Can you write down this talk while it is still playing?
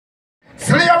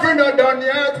Slavery not done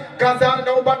yet, cause I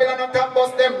know Babylon not top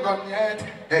bust them gun yet.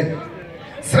 Hey.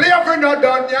 Slavery not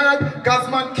done yet, cause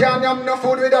man can't have no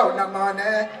food without no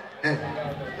money. Hey.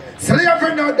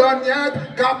 Slavery not done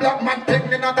yet, cause black man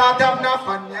picnic not have no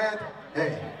fun yet.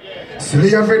 Hey.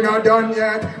 Slavery not done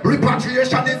yet,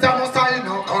 repatriation is a must I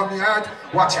no come yet.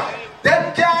 Watch out.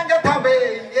 Them can't get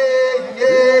away, yeah,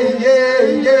 yeah, yeah,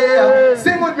 yeah.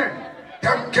 Sing with me.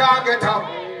 Them can't get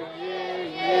away.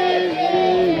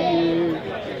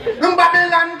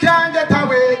 Babylon can't get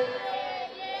away.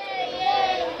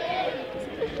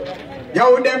 Yo,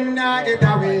 them not get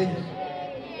away.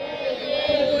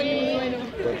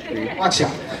 Watch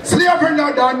out. Slavery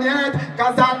not done yet,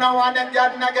 cause I know one them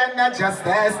not get no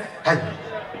justice. Hey.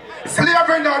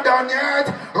 Slavery not done yet.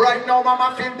 Right now,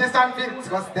 mama feel this and feel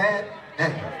disgusted.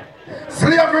 Hey.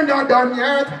 Slavery not done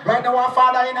yet. Right now, our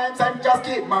father in him time just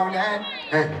keep moaning.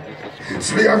 Hey.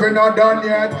 Slavery not done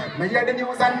yet. Me hear the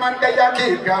news and man they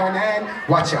keep drowning.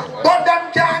 Watch out. But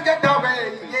them can't get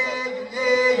away. Yeah,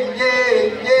 yeah,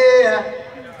 yeah,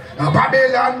 yeah.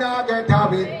 Babylon not get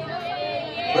away.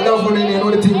 I love when they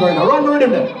know the thing going on. Run with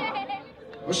them there.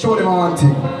 We'll show them one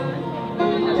thing.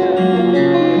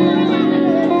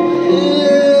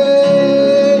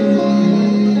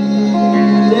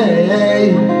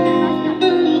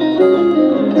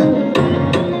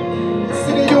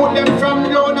 See the youth them from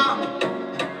Lona.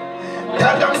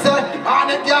 Tell them say,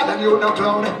 Arnett, and you no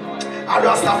clown. I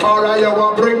Rastafari, you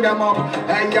won't bring them up.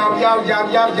 Hey, yow, yow,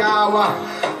 yow, yow, yow.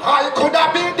 I could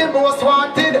have been the most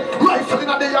wanted. Rifle in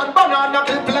the young banana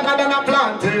clip longer than a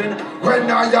plantain. When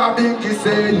I have been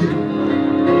kissing.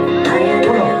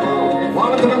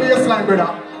 One to the baseline,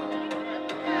 brother.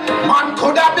 Man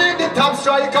could have been the top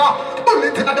striker.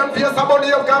 Bullet in them face, a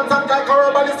body of guns and like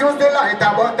herbalist use the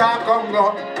lighter, but that come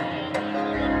go.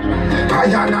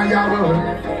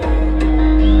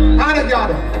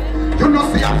 You know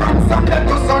see from Sunday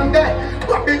to Sunday.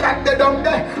 Babylon they down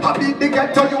there. I beat the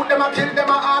ghetto you, them a kill them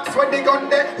a axe when they gun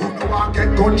there. Who know I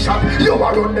get gunshot? You a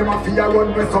run them a fear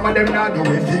run where some of them not know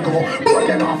if you go. But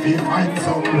them a feel find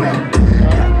somewhere.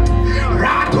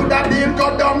 Right to the deal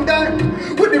go down there.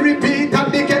 With the repeat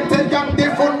and the ghetto young they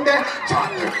fund there.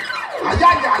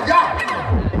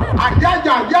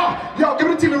 Yo, give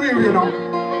it to the real, you know.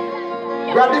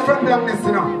 We are different blackness,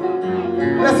 you know.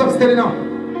 Let's up still, you know.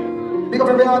 Big up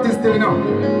every artist still, you know.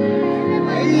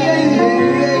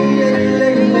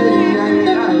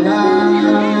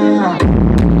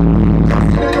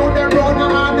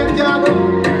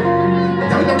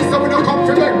 Tell them so we don't come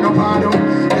for them, no pardon.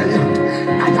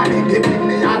 I got in the thing,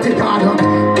 they are the pardon.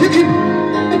 Kick him.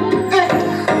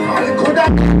 I could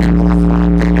have.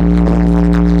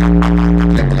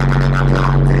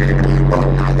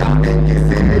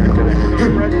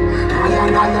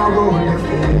 I roll the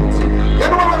feet. You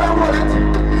know how I roll it?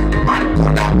 Man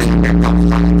could have been the top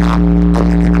fighter.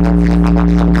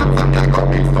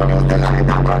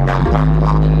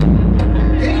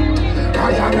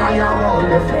 I roll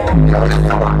the feet.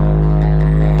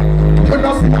 You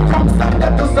know see the from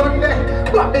Sunday to Sunday.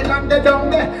 Babylon they down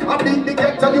there. I beat the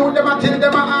ghetto you, them a kill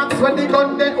them a axe when they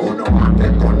gun there. Oh no, I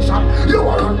take gunshot. You a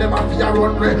run them a fear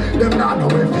run way. Them not know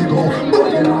where to go, but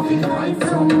them a feel find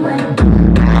somewhere.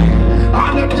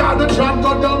 And them just the track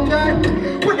go down there.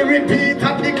 With the repeat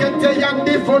and the kente and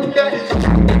the fun there.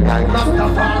 Like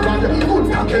Rastafari, good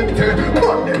na kente.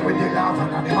 But them with the laugh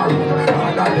and the maroon.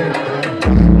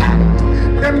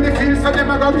 Them the feel so them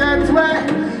a go get way.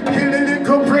 Kill the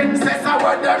little princess, I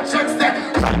want them checks there.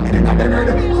 Running in the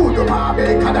murder, who do my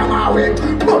bake and my way.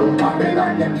 But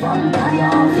Babylon them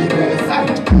vampire figures.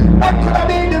 That could have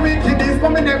been the wickedest, but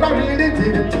me never really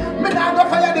did it. Me not go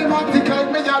fire them out because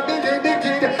me a be the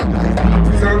kid.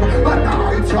 But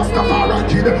now it's Rastafari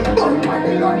kid. But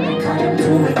Babylon they can't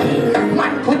do it.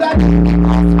 Man could have been.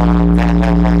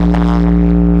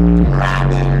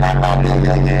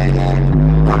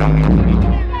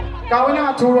 Now we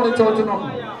not to run it out to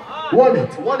nothing. Hold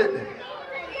it there.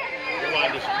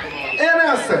 Hey, man,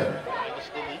 I say.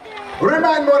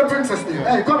 Remind me of the princess there.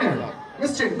 Hey, come here.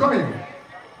 Miss Chin, come here.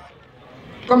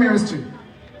 Come here, Miss Chin.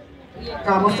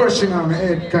 I'm fresh in my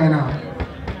head, kind of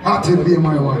hot in be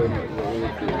my one.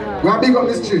 We are big up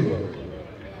Miss Chin.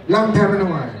 Long time in a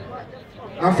while.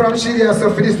 I'm from she here so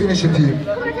for this initiative. You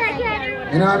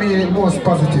know what I mean? Most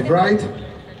positive, right?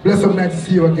 Bless up, nice to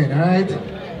see you again, alright?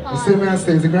 You see me I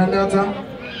say, is the granddaughter?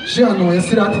 She don't know, you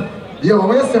see that? Yo,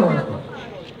 where you say I wanna go?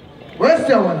 Where you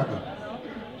say I wanna go?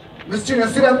 Miss Chin, you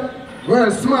see that?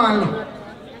 Well, small.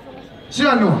 She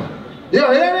don't know.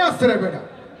 Yo, hear me I say that, brother?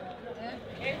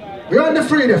 You're on the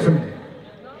free there for me.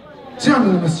 She don't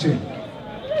know, Miss Chin.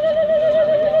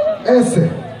 Hey, say,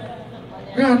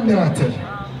 granddaughter.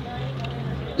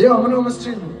 Yeah, I know my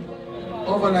stream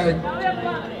over like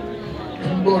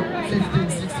about 15,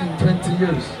 16, 20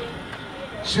 years.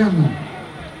 Sure, man.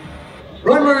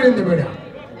 Run right in the brother.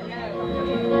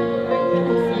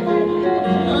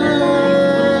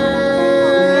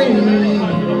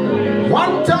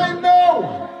 One time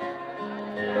now.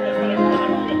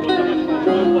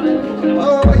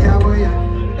 Oh yeah, boy, yeah.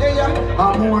 Hey, yeah.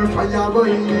 I'm more for ya,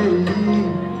 boy.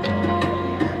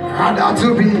 Rather to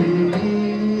be.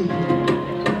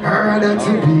 Rather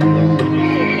to be.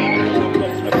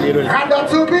 Rather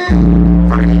to be.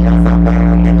 Free as a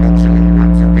bird in the tree,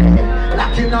 not to be.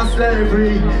 Locked in a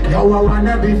slavery. Yo, I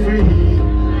wanna be free.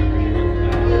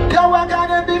 Yo, I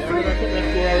gotta be free.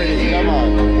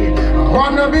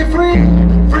 Wanna be free,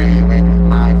 free with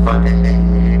my family.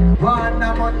 Wanna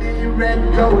money, red,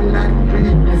 gold, and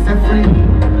green. It's a free.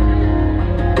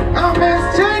 I'm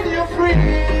exchange you free.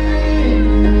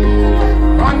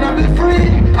 Wanna be free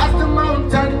as the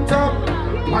mountain top.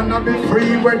 Wanna be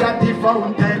free where that the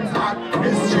fountains hot.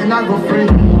 Exchange I go free.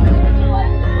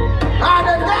 And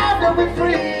the God will be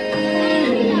free.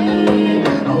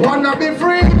 I wanna be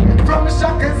free from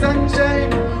shackles and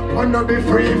chains. Wanna be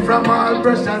free from all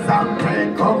pressures and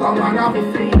pain. Come on, wanna be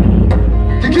free.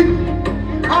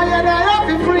 I and I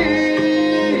be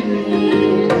free.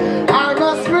 I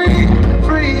must free,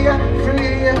 free,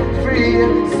 free, free,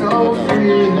 so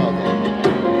free.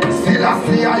 Still I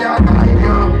see I am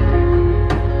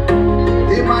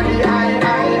the money I.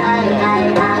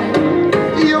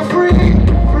 You're free,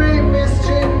 free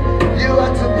mystery. You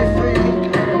are to be free.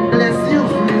 Bless you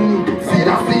free. Still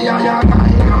I see I am.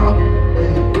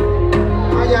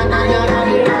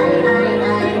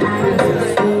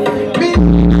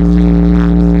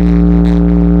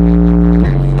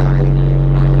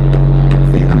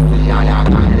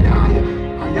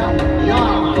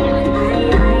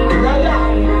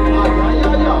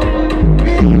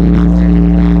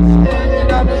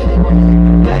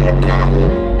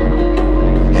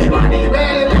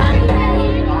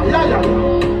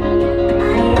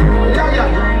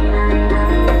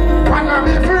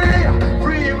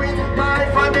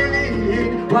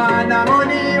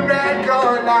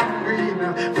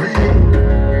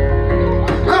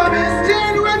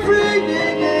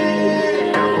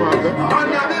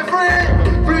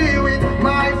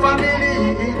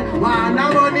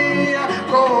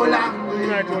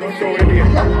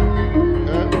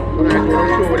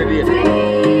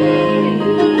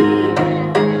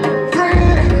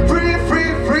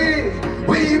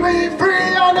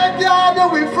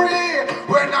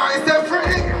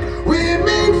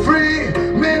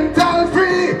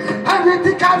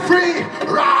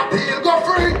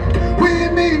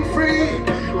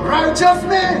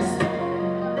 Righteousness.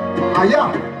 Ah,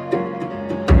 yeah.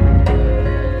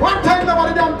 One time now,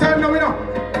 one damn time now, we know.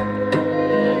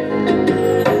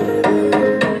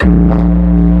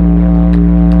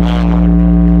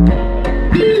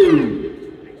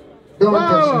 Don't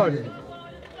touch it.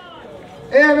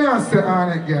 Hey, me I say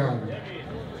Arnett girl.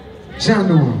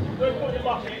 Janu.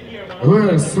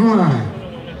 Well, smart.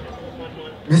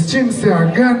 Miss Jim say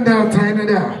her granddaughter in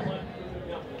there.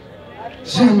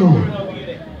 Janu.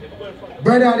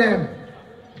 Brother them,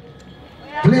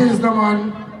 please no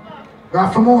man, we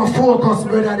have for more focus,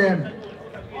 brother them.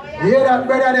 You hear that,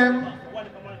 brother them?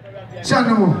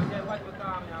 Channel.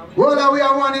 Well, we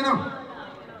are one, you know.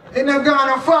 In the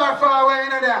Ghana, far, far away, you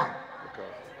know there.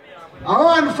 I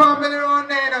want family around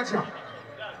there, you know.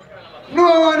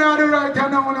 No one on the right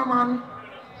hand, no one, man.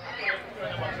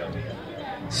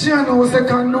 Channel say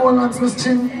condolence, Miss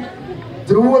Chin,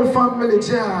 to the whole family,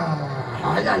 yeah.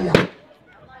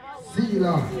 See,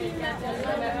 Lord.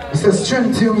 It says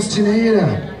strength to you, Mr. Chinahira.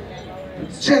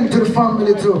 Strength to the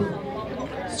family too.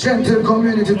 Strength to the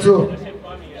community too.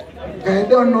 I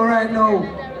don't know right now.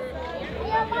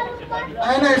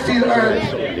 And I feel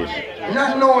hurt.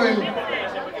 Not knowing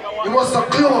it was so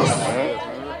close.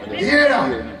 You hear that?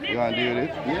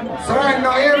 So right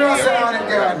now, hear me I say on it,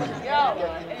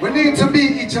 God. We need to be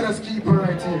each other's keeper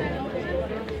right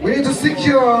here. We need to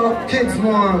secure our kids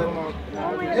more.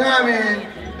 You know what I mean?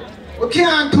 We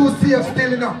can't do safe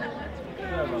still enough.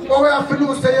 But we have to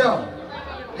do say, yo,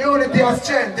 unity and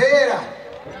strength, you hear that?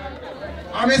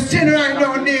 And Miss Chin right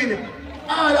now need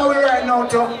all that we right now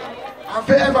too. And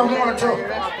forever more too.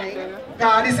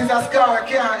 Because this is a scar I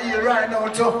can't heal right now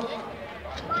too.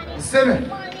 You see me?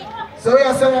 So we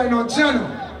are saying right now,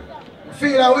 Janu,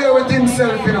 feel away with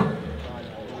himself, you know.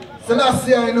 So that's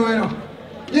the I know, you know.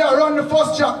 Yeah, run the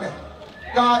first track there.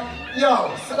 God,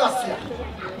 yo, so that's it.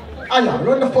 Ah, yeah,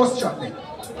 run the first track there.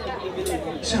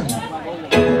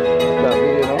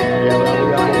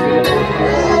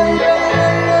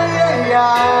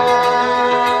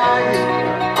 Yeah.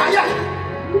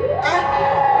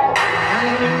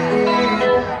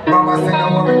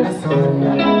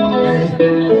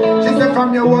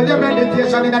 from your whole your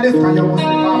meditation in the sky, you must be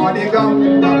forward they go.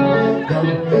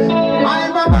 My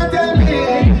mama tell me,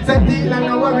 say deal and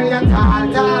no worry at all.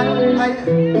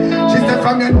 She said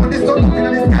from your know the sun up in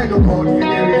the sky, look out for the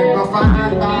rain go fall.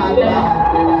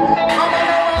 Mama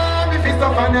no want me fi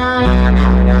suffer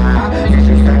now.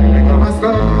 She said me go must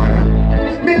go.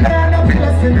 Me learn up in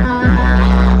lesson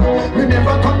now. Me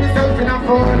never cut myself in a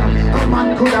phone. A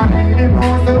man could have been the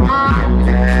most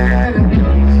wanted.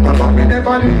 But me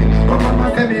never leave. But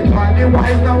mama say me find the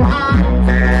wife no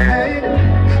wanted.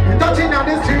 Me touching on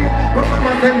the street. But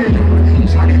mama say me